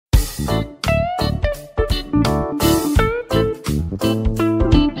I'm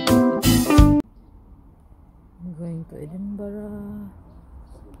going to Edinburgh.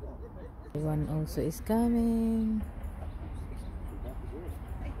 One also is coming.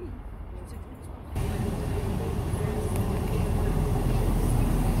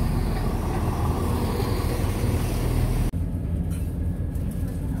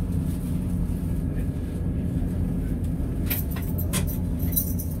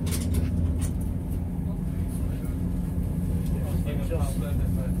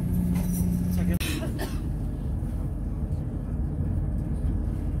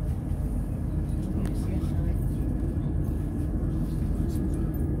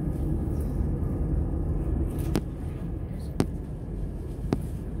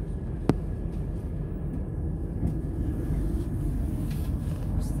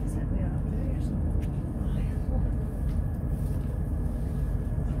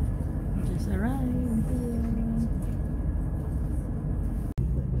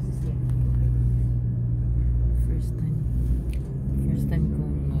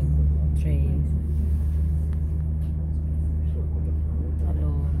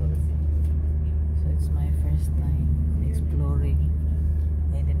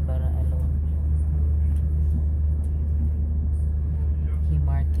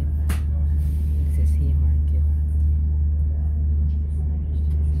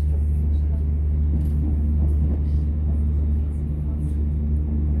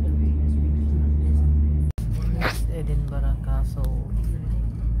 Edinburgh Castle.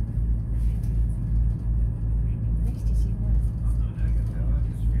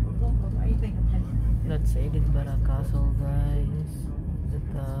 That's Edinburgh Castle, guys. The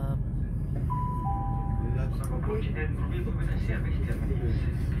top.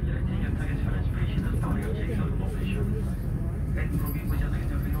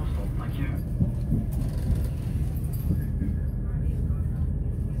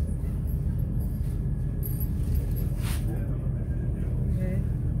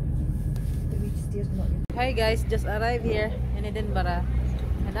 Hi guys, just arrived here in Edinburgh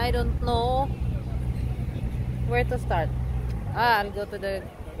and I don't know where to start. I'll go to the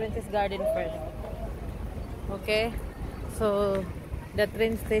Princess Garden first. Okay, so the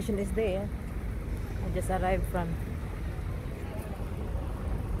train station is there. I just arrived from.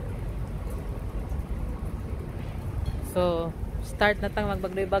 So start na tang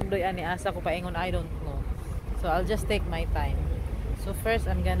magbagdoy-bagdoy ani asa ko paingon, I don't know. So I'll just take my time. So first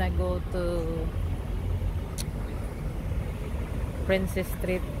I'm gonna go to Princess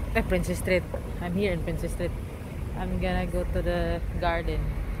Street. Princess Street. I'm here in Princess Street. I'm gonna go to the garden.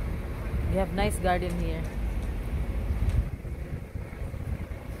 We have nice garden here.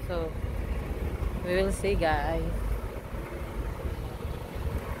 So we will see, guys.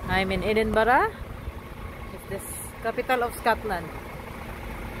 I'm in Edinburgh. It's the capital of Scotland.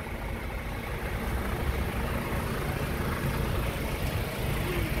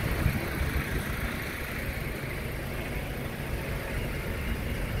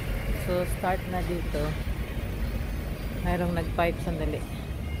 So, start na dito. Mayroong nag-pipe sandali.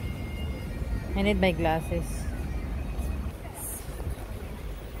 I need my glasses.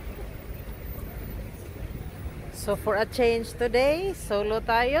 So, for a change today, solo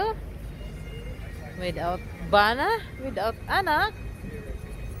tayo. Without Bana, without anak.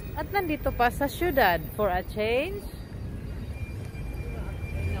 At nandito pa sa syudad for a change.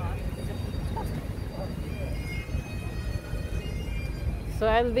 So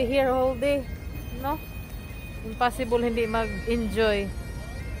I'll be here all day, no? Impossible hindi mag-enjoy.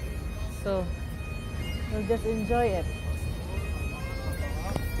 So we'll just enjoy it.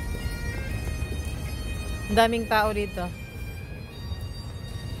 Ang daming tao dito.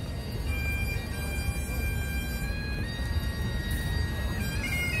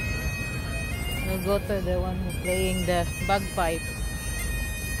 We'll go to the one who's playing the bagpipe.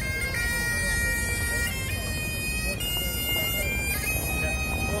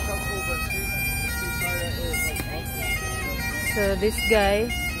 So this guy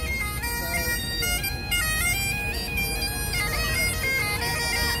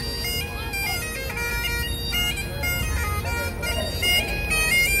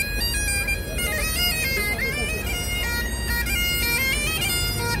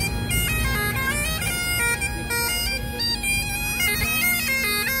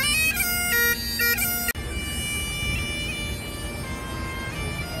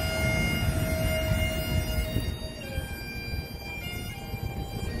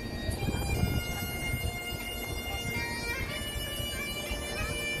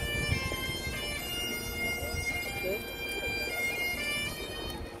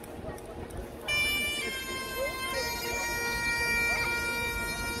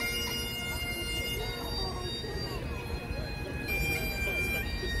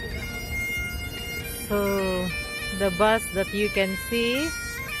The bus that you can see,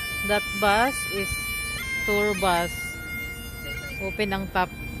 that bus is tour bus. Open ang top.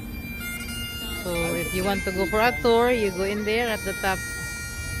 So if you want to go for a tour, you go in there at the top.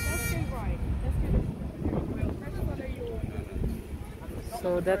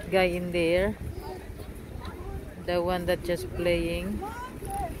 So that guy in there, the one that just playing,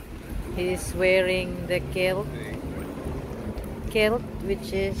 he is wearing the kilt, which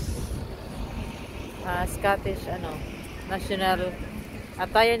is Scottish national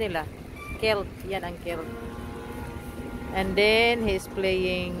attire nila. Kilt, yan ang kilt. And then he's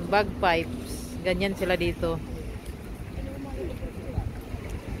playing bagpipes. Ganyan sila dito.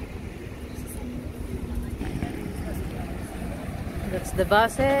 That's the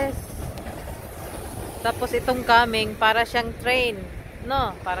buses. Tapos itong coming, para siyang train.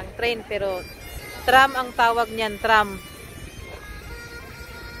 No, parang train pero tram ang tawag niyan, tram.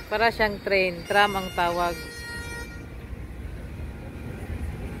 Para siyang train, tram ang tawag.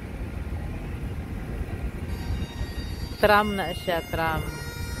 Tram na siya, tram.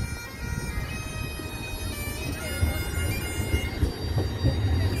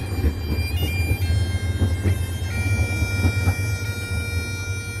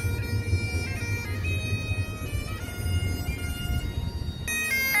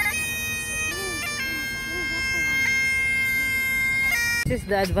 This is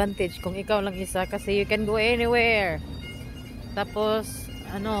the advantage kung ikaw lang isa kasi you can go anywhere. Tapos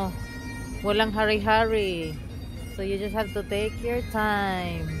walang hurry-hurry. So you just have to take your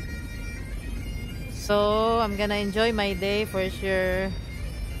time. So I'm gonna enjoy my day for sure.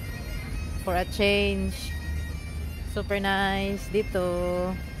 For a change. Super nice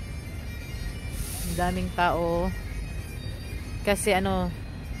dito. Daming tao. Kasi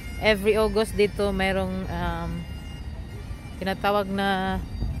every August dito mayroong tinatawag na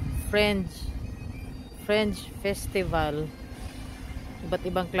French Festival. Iba't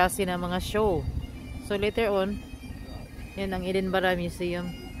ibang klase na mga show. So later on, yan ang Edinburgh Museum.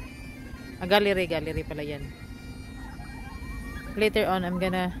 Gallery pala yan. Later on,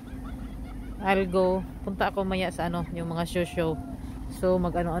 I'll go, punta ako maya sa yung mga show. So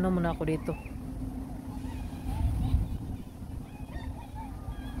mag-ano muna ako dito.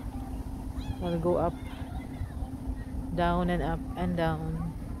 I'll go up, down and up and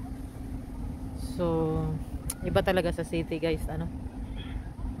down. So iba talaga sa city, guys.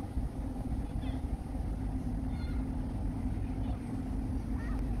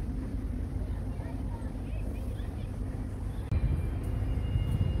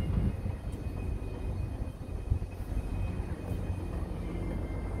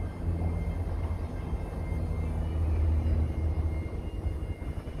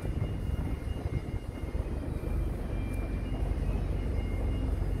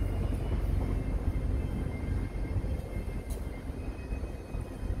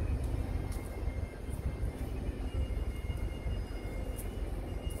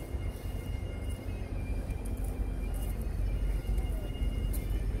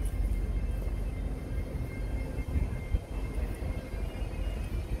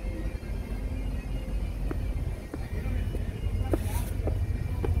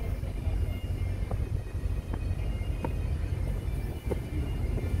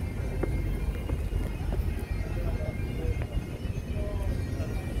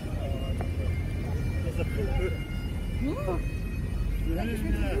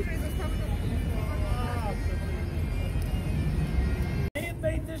 They have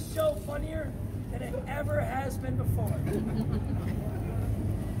made this show funnier than it ever has been before.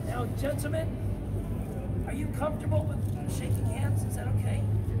 Now, gentlemen, are you comfortable with shaking hands? Is that okay?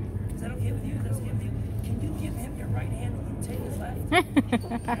 Is that okay with you? That's okay with you? Can you give him your right hand and you take his left?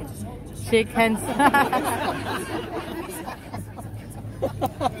 Just Shake hands.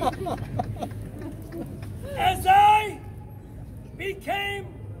 As I became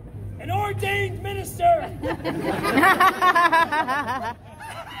an ordained minister,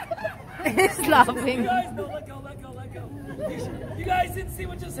 He's laughing. you guys, no, let go. You guys didn't see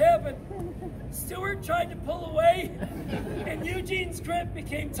what just happened. Stuart tried to pull away, and Eugene's grip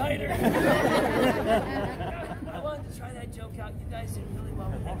became tighter. I wanted to try that joke out. You guys did really well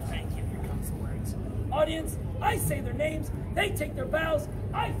with it. Thank you. Here comes the words. Audience, I say their names. They take their bows.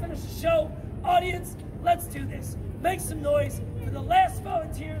 I finish the show. Audience, let's do this. Make some noise for the last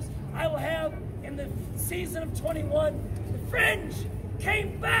volunteers I will have in the season of 21. The Fringe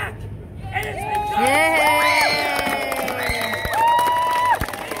came back, and it's been done. Yay!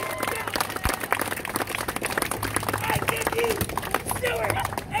 I give you Stuart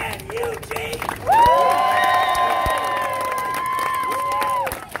and Eugene.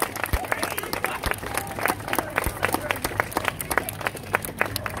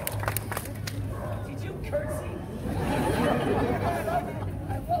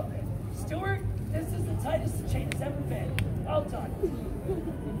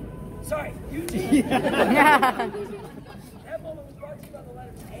 Yeah. That moment was brought to you by the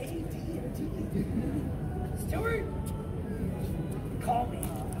letters A, D, and T. Stuart, call me.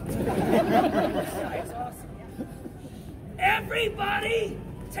 That's awesome. Everybody,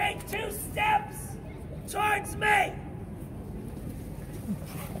 take 2 steps towards me.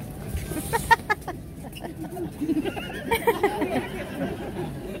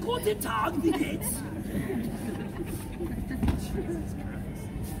 Guten Tag, wie geht's? Jesus Christ.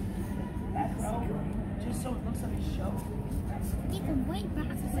 That row, just so it looks like a show. You can wait back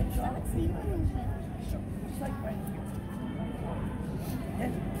to like sexy movement. Just like right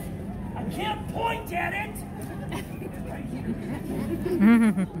here. I can't point at it. Right here.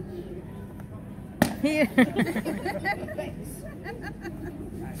 Here. Thanks.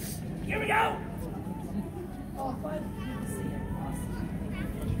 Here we go. Oh, fun. Good to see you. Awesome.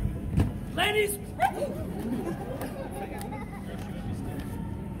 Ladies.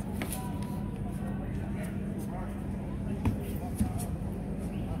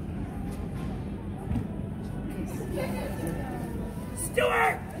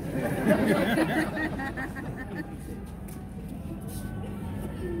 Stuart!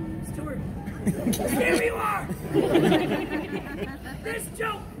 Stuart, here you are! This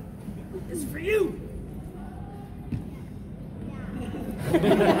joke is for you! I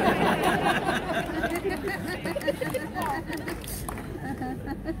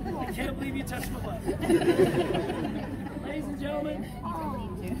can't believe you touched my butt. Ladies and gentlemen,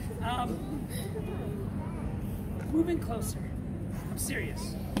 moving closer. I'm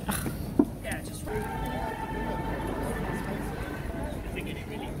serious. Yeah, just